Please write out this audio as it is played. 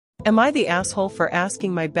Am I the asshole for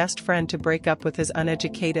asking my best friend to break up with his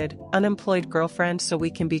uneducated, unemployed girlfriend so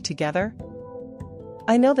we can be together?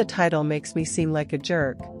 I know the title makes me seem like a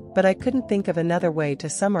jerk, but I couldn't think of another way to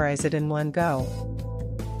summarize it in one go.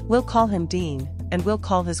 We'll call him Dean, and we'll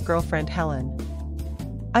call his girlfriend Helen.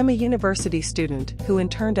 I'm a university student who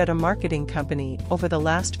interned at a marketing company over the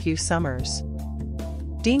last few summers.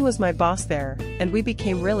 Dean was my boss there, and we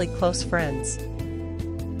became really close friends.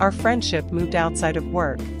 Our friendship moved outside of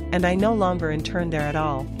work, and I no longer interned there at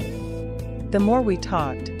all. The more we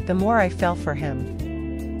talked, the more I fell for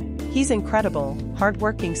him. He's incredible,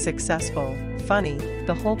 hardworking, successful, funny,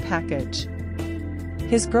 the whole package.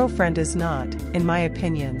 His girlfriend is not, in my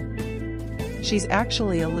opinion. She's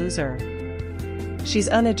actually a loser. She's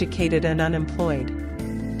uneducated and unemployed.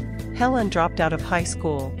 Helen dropped out of high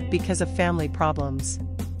school because of family problems.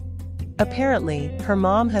 Apparently, her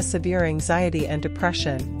mom has severe anxiety and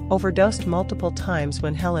depression, overdosed multiple times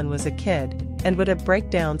when Helen was a kid, and would have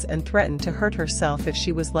breakdowns and threatened to hurt herself if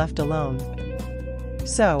she was left alone.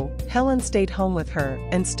 So, Helen stayed home with her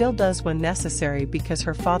and still does when necessary because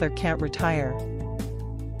her father can't retire.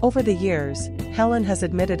 Over the years, Helen has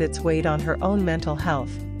admitted it's weighed on her own mental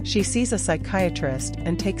health. She sees a psychiatrist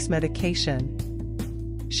and takes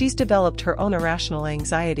medication. She's developed her own irrational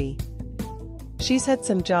anxiety. She's had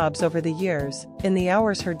some jobs over the years, in the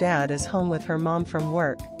hours her dad is home with her mom from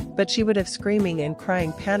work, but she would have screaming and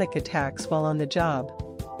crying panic attacks while on the job.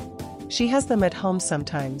 She has them at home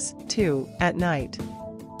sometimes, too, at night.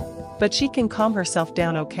 But she can calm herself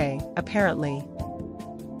down okay, apparently.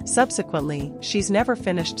 Subsequently, she's never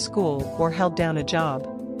finished school or held down a job.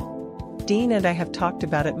 Dean and I have talked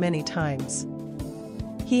about it many times.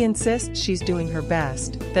 He insists she's doing her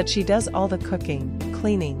best, that she does all the cooking,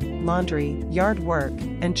 cleaning, laundry, yard work,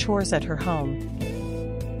 and chores at her home.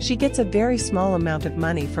 She gets a very small amount of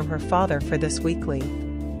money from her father for this weekly.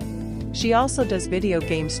 She also does video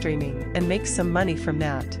game streaming and makes some money from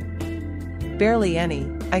that. Barely any,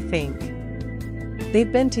 I think.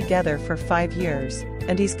 They've been together for 5 years,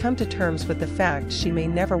 and he's come to terms with the fact she may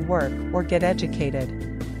never work or get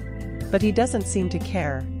educated. But he doesn't seem to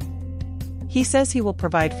care. He says he will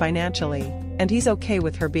provide financially, and he's okay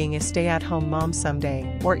with her being a stay-at-home mom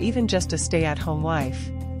someday, or even just a stay-at-home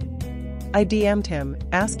wife. I DM'd him,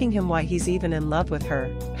 asking him why he's even in love with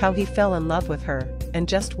her, how he fell in love with her, and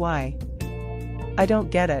just why. I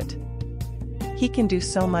don't get it. He can do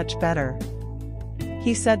so much better.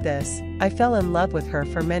 He said this: I fell in love with her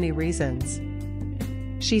for many reasons.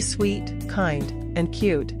 She's sweet, kind, and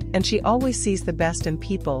cute, and she always sees the best in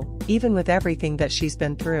people, even with everything that she's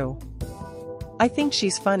been through. I think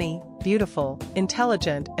she's funny, beautiful,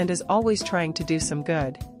 intelligent, and is always trying to do some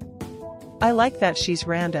good. I like that she's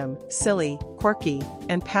random, silly, quirky,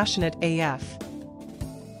 and passionate AF.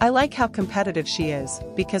 I like how competitive she is,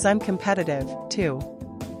 because I'm competitive, too.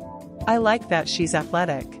 I like that she's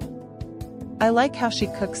athletic. I like how she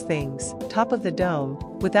cooks things, top of the dome,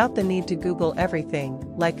 without the need to Google everything,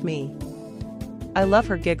 like me. I love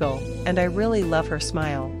her giggle, and I really love her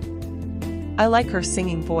smile. I like her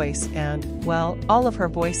singing voice and, well, all of her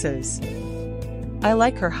voices. I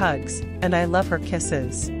like her hugs, and I love her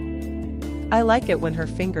kisses. I like it when her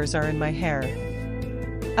fingers are in my hair.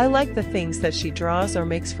 I like the things that she draws or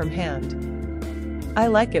makes from hand. I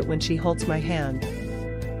like it when she holds my hand.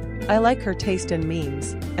 I like her taste in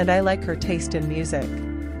memes, and I like her taste in music.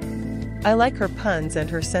 I like her puns and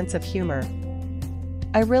her sense of humor.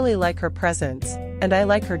 I really like her presence, and I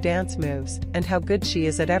like her dance moves, and how good she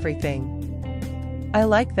is at everything. I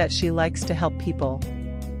like that she likes to help people.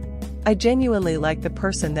 I genuinely like the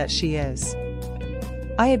person that she is.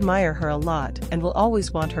 I admire her a lot and will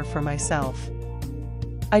always want her for myself.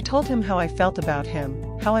 I told him how I felt about him,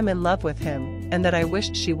 how I'm in love with him, and that I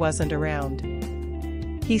wished she wasn't around.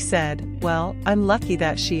 He said, well, I'm lucky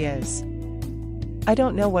that she is. I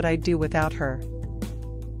don't know what I'd do without her.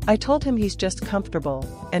 I told him he's just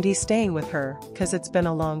comfortable, and he's staying with her, 'cause it's been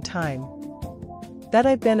a long time. That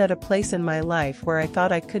I've been at a place in my life where I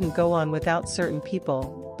thought I couldn't go on without certain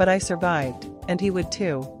people, but I survived, and he would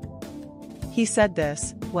too. He said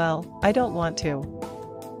this: well, I don't want to.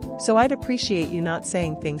 So I'd appreciate you not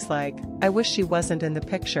saying things like, I wish she wasn't in the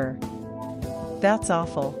picture. That's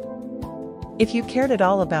awful. If you cared at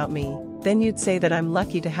all about me, then you'd say that I'm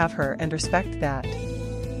lucky to have her and respect that.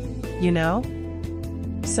 You know?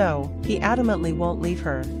 So, he adamantly won't leave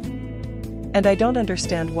her. And I don't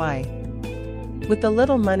understand why. With the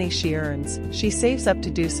little money she earns, she saves up to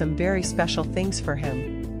do some very special things for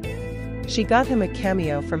him. She got him a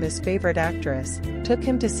cameo from his favorite actress, took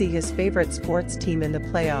him to see his favorite sports team in the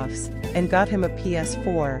playoffs, and got him a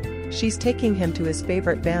PS4. She's taking him to his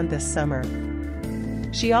favorite band this summer.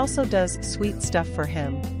 She also does sweet stuff for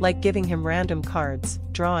him, like giving him random cards,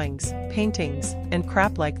 drawings, paintings, and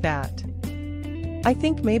crap like that. I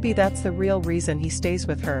think maybe that's the real reason he stays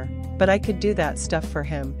with her, but I could do that stuff for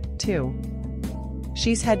him, too.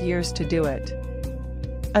 She's had years to do it.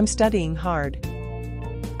 I'm studying hard.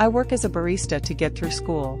 I work as a barista to get through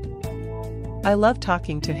school. I love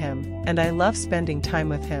talking to him, and I love spending time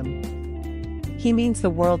with him. He means the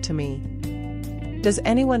world to me. Does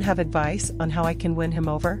anyone have advice on how I can win him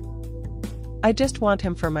over? I just want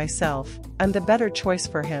him for myself. I'm the better choice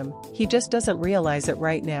for him. He just doesn't realize it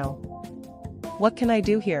right now. What can I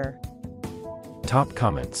do here? Top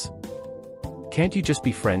comments. Can't you just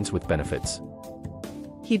be friends with benefits?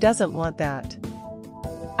 He doesn't want that.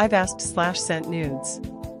 I've asked/sent nudes.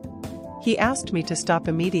 He asked me to stop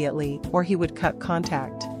immediately or he would cut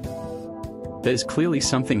contact. There's clearly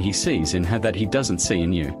something he sees in her that he doesn't see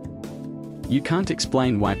in you. You can't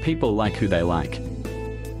explain why people like who they like.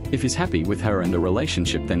 If he's happy with her and the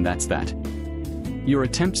relationship, then that's that. Your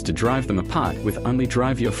attempts to drive them apart will only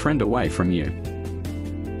drive your friend away from you.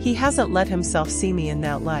 He hasn't let himself see me in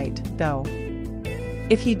that light, though.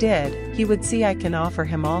 If he did, he would see I can offer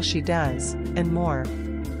him all she does, and more.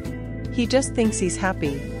 He just thinks he's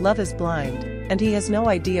happy. Love is blind, and he has no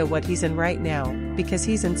idea what he's in right now, because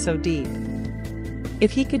he's in so deep.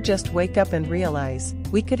 If he could just wake up and realize,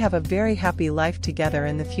 we could have a very happy life together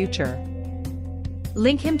in the future.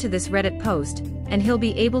 Link him to this Reddit post, and he'll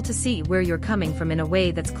be able to see where you're coming from in a way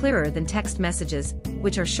that's clearer than text messages,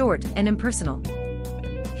 which are short and impersonal.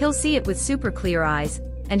 He'll see it with super clear eyes,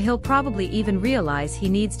 and he'll probably even realize he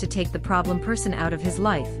needs to take the problem person out of his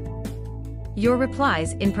life. Your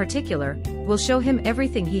replies, in particular, will show him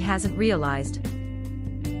everything he hasn't realized.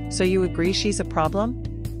 So you agree she's a problem?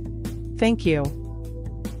 Thank you.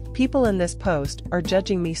 People in this post are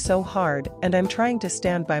judging me so hard, and I'm trying to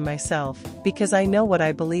stand by myself, because I know what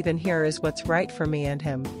I believe in here is what's right for me and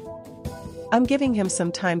him. I'm giving him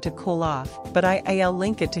some time to cool off, but I'll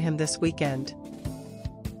link it to him this weekend.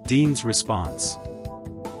 Dean's response.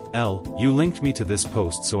 L, you linked me to this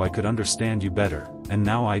post so I could understand you better, and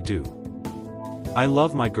now I do. I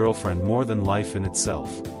love my girlfriend more than life in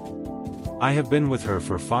itself. I have been with her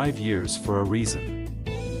for 5 years for a reason.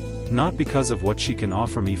 Not because of what she can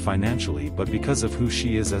offer me financially, but because of who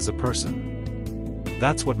she is as a person.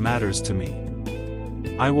 That's what matters to me.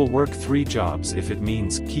 I will work 3 jobs if it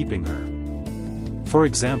means keeping her. For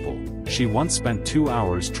example, she once spent 2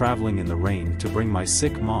 hours traveling in the rain to bring my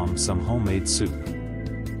sick mom some homemade soup.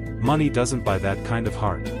 Money doesn't buy that kind of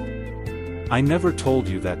heart. I never told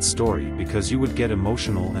you that story because you would get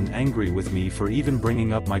emotional and angry with me for even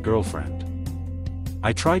bringing up my girlfriend.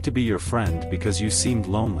 I tried to be your friend because you seemed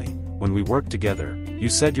lonely. When we worked together, you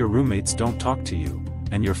said your roommates don't talk to you,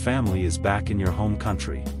 and your family is back in your home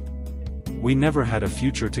country. We never had a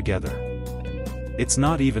future together. It's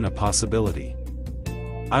not even a possibility.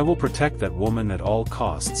 I will protect that woman at all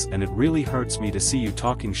costs, and it really hurts me to see you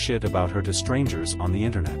talking shit about her to strangers on the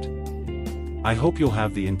internet. I hope you'll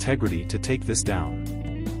have the integrity to take this down.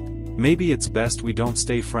 Maybe it's best we don't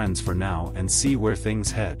stay friends for now and see where things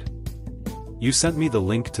head. You sent me the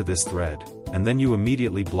link to this thread, and then you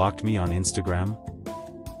immediately blocked me on Instagram?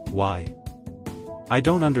 Why? I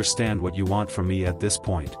don't understand what you want from me at this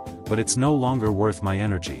point, but it's no longer worth my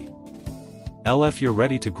energy. If you're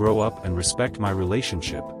ready to grow up and respect my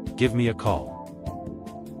relationship, give me a call.